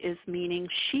defined as meaning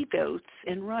she-goats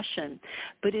in Russian,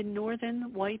 but in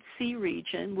northern White Sea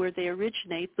region where they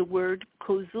originate, the word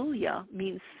kozulya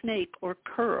means snake or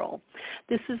curl.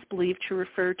 This is believed to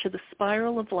refer to the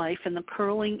spiral of life and the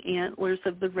curling antlers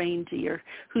of the reindeer,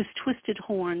 whose twisted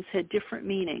horns had different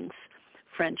meanings: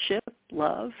 friendship,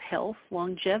 love, health,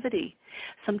 longevity.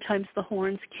 Sometimes the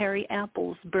horns carry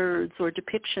apples, birds, or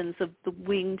depictions of the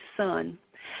winged sun.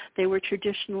 They were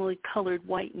traditionally colored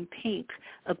white and pink,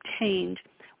 obtained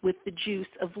with the juice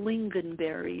of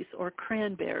lingonberries or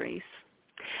cranberries.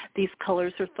 These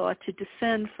colors are thought to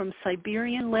descend from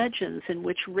Siberian legends in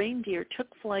which reindeer took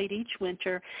flight each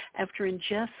winter after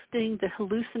ingesting the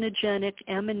hallucinogenic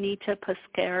Amanita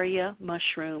muscaria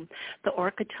mushroom, the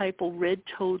archetypal red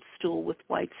toadstool with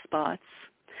white spots.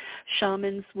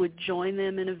 Shamans would join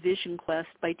them in a vision quest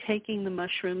by taking the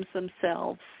mushrooms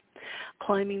themselves.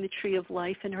 Climbing the tree of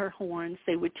life in her horns,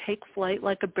 they would take flight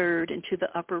like a bird into the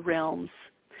upper realms.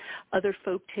 Other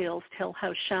folk tales tell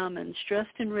how shamans,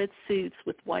 dressed in red suits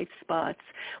with white spots,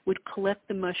 would collect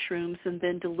the mushrooms and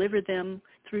then deliver them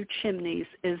through chimneys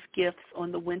as gifts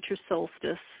on the winter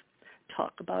solstice.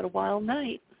 Talk about a wild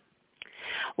night.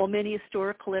 While many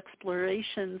historical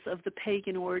explorations of the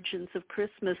pagan origins of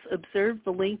Christmas observe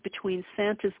the link between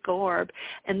Santa's garb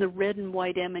and the red and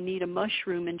white amanita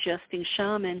mushroom ingesting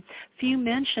shaman, few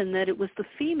mention that it was the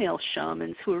female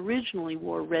shamans who originally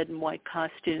wore red and white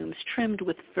costumes trimmed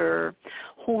with fur,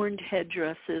 horned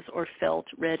headdresses, or felt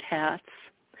red hats.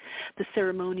 The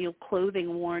ceremonial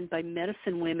clothing worn by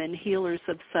medicine women, healers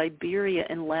of Siberia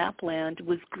and Lapland,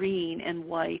 was green and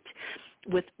white,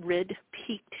 with red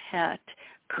peaked hat,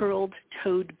 curled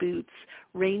toed boots,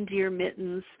 reindeer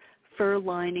mittens, fur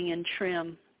lining and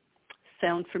trim.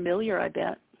 Sound familiar, I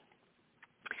bet.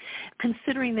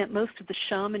 Considering that most of the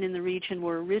shaman in the region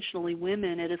were originally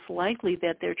women, it is likely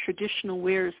that their traditional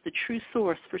wear is the true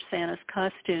source for Santa's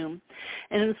costume.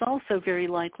 And it is also very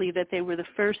likely that they were the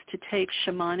first to take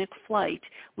shamanic flight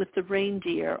with the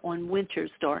reindeer on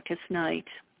winter's darkest night.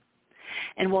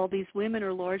 And while these women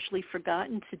are largely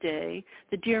forgotten today,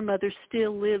 the Deer Mother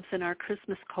still lives in our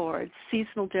Christmas cards,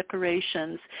 seasonal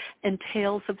decorations, and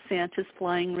tales of Santa's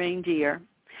flying reindeer.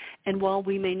 And while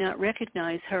we may not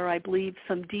recognize her, I believe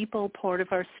some deep old part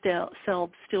of our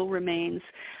selves still remains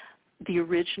the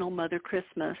original Mother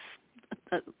Christmas.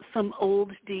 Some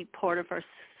old, deep part of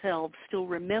ourselves still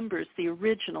remembers the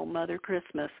original Mother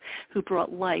Christmas, who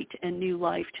brought light and new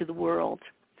life to the world.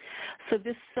 So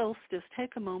this solstice,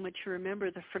 take a moment to remember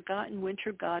the forgotten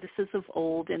winter goddesses of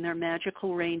old and their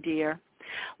magical reindeer.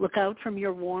 Look out from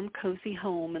your warm, cozy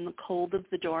home in the cold of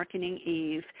the darkening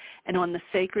eve, and on the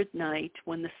sacred night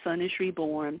when the sun is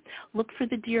reborn, look for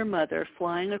the Deer Mother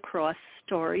flying across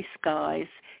starry skies,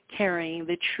 carrying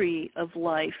the tree of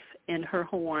life in her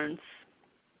horns.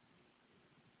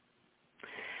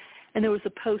 And there was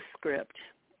a postscript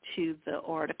to the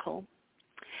article.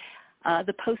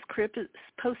 The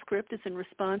postscript is in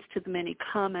response to the many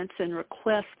comments and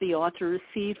requests the author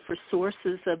received for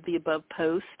sources of the above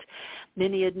post.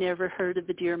 Many had never heard of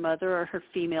the Deer Mother or her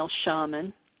female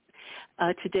shaman.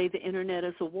 Today, the Internet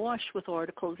is awash with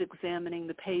articles examining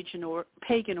the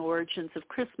pagan origins of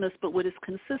Christmas, but what is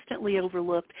consistently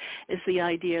overlooked is the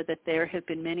idea that there have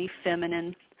been many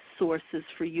feminine sources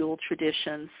for Yule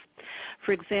traditions.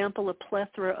 For example, a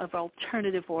plethora of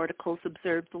alternative articles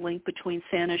observed the link between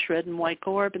Santa's red and white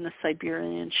garb and the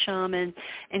Siberian shaman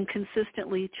and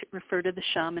consistently refer to the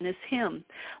shaman as him.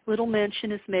 Little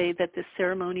mention is made that this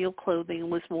ceremonial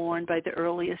clothing was worn by the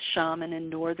earliest shaman in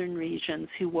northern regions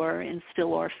who were and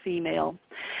still are female.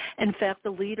 In fact,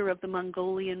 the leader of the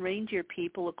Mongolian reindeer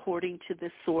people, according to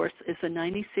this source, is a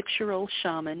 96-year-old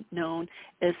shaman known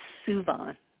as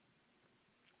Suvan.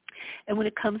 And when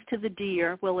it comes to the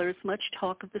deer, well, there's much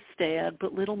talk of the stag,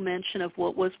 but little mention of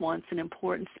what was once an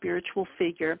important spiritual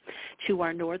figure to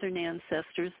our northern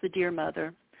ancestors, the deer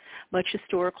mother. Much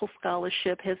historical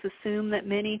scholarship has assumed that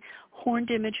many horned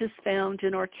images found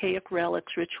in archaic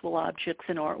relics, ritual objects,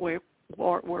 and artwork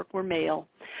were male.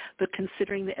 But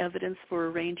considering the evidence for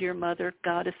a reindeer mother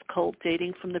goddess cult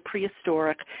dating from the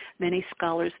prehistoric, many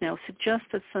scholars now suggest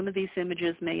that some of these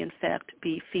images may in fact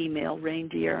be female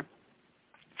reindeer.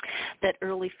 That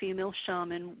early female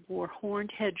shaman wore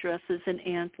horned headdresses and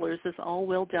antlers is all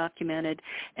well documented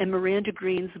in Miranda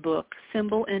Green's book,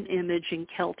 Symbol and Image in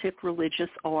Celtic Religious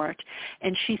Art,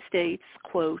 and she states,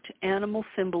 quote, animal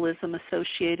symbolism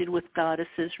associated with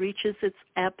goddesses reaches its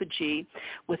apogee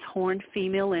with horned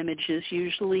female images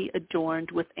usually adorned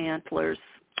with antlers,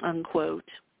 unquote.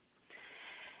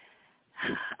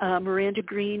 Miranda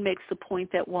Green makes the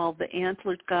point that while the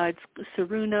antlered god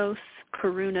Kurunos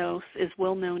is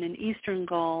well known in Eastern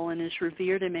Gaul and is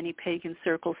revered in many pagan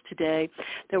circles today,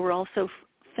 there were also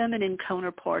feminine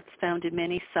counterparts found in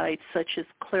many sites such as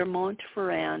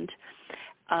Clermont-Ferrand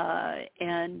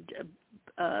and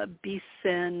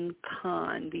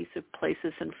Besancon. These are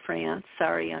places in France.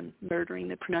 Sorry, I'm murdering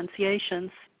the pronunciations.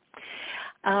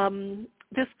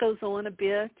 This goes on a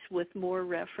bit with more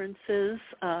references,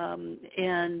 and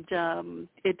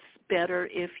it's better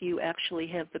if you actually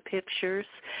have the pictures.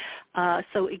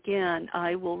 So again,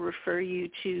 I will refer you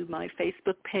to my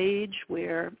Facebook page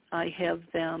where I have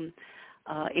them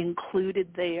included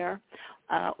there.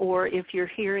 Or if you're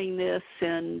hearing this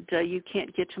and you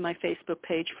can't get to my Facebook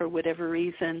page for whatever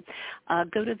reason,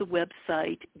 go to the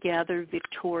website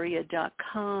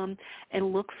gathervictoria.com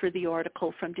and look for the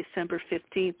article from December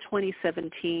 15th,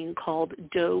 2017 called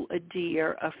Doe a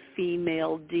Deer, a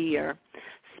Female Deer,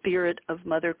 Spirit of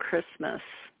Mother Christmas,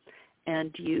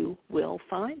 and you will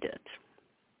find it.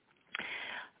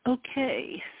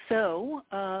 Okay, so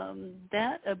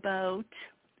that about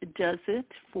does it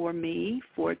for me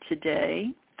for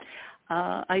today.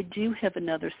 I do have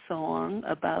another song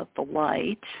about the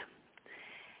light,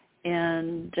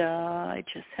 and I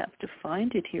just have to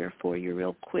find it here for you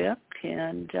real quick,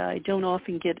 and I don't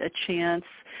often get a chance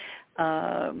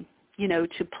to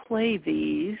play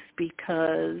these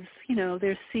because,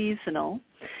 they're seasonal,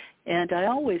 and I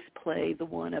always play the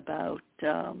one about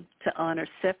to honor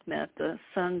Sekhmet, the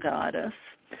sun goddess,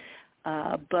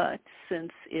 but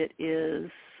since it is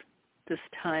this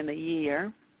time of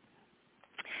year,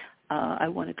 I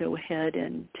want to go ahead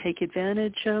and take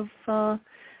advantage of,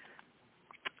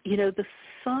 the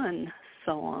sun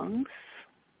songs.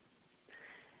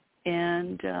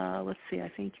 And let's see, I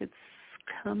think it's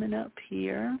coming up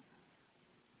here.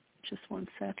 Just one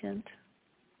second.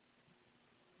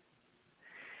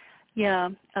 Yeah,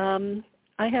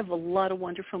 I have a lot of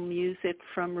wonderful music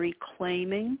from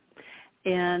Reclaiming,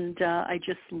 and I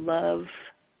just love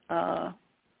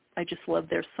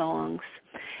their songs.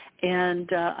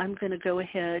 And I'm going to go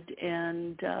ahead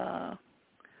and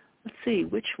let's see,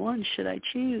 which one should I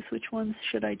choose? Which ones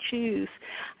should I choose?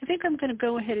 I think I'm going to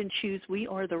go ahead and choose We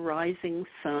Are the Rising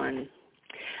Sun.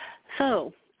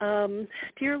 So,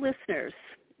 dear listeners,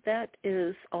 that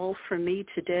is all for me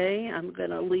today. I'm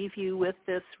going to leave you with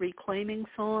this Reclaiming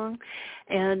song,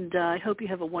 and I hope you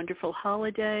have a wonderful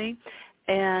holiday.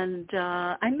 And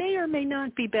I may or may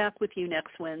not be back with you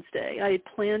next Wednesday. I had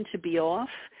planned to be off,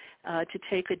 to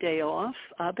take a day off,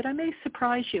 but I may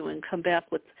surprise you and come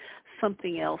back with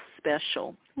something else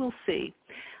special. We'll see.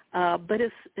 But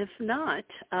if not,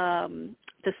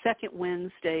 the second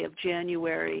Wednesday of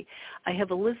January, I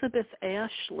have Elizabeth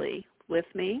Ashley with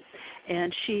me,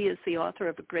 and she is the author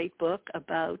of a great book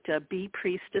about bee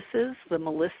priestesses, the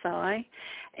Melissae,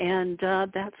 and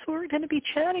that's what we're going to be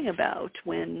chatting about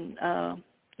when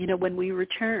we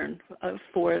return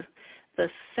for the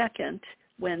second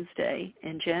Wednesday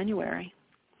in January.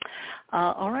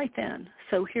 All right then,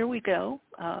 so here we go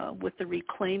with the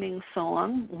Reclaiming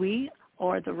song, We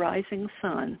Are the Rising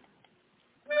Sun.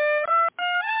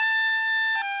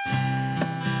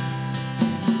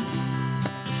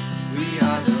 We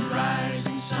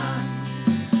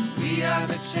are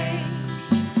the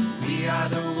change. We are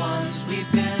the ones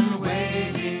we've been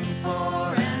waiting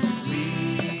for, and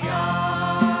we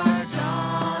are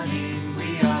dawning.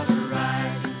 We are the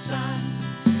rising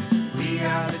sun. We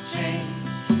are the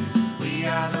change. We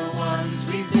are the ones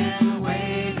we've been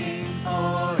waiting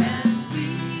for, and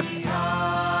we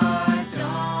are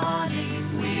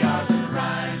dawning. We are the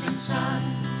rising sun.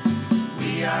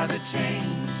 We are the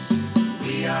change.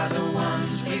 We are the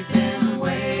ones we've been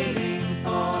waiting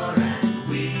for, and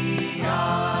we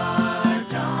are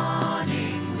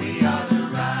dawning. We are the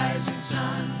rising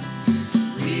sun.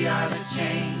 We are the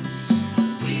change.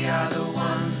 We are the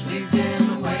ones we've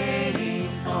been waiting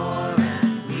for,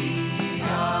 and we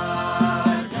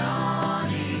are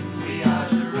dawning. We are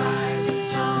the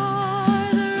rising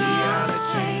sun. We are the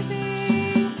change.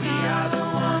 We are the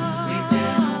ones we've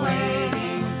been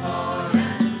waiting for,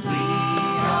 and we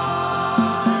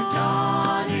are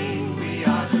dawning. We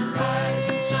are the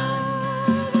rising sun.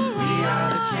 We are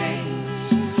the change.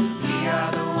 We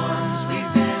are the ones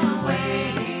we've been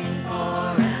waiting for,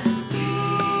 and we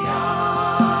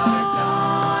are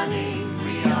dawning.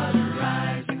 We are the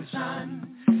rising sun.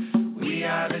 We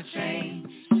are the change.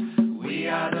 We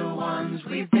are the ones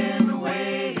we've been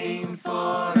waiting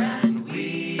for, and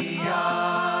we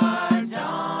are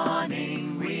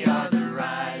dawning. We are the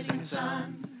rising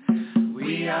sun.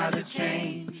 We are the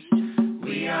change.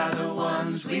 We are the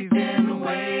ones we've been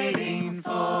waiting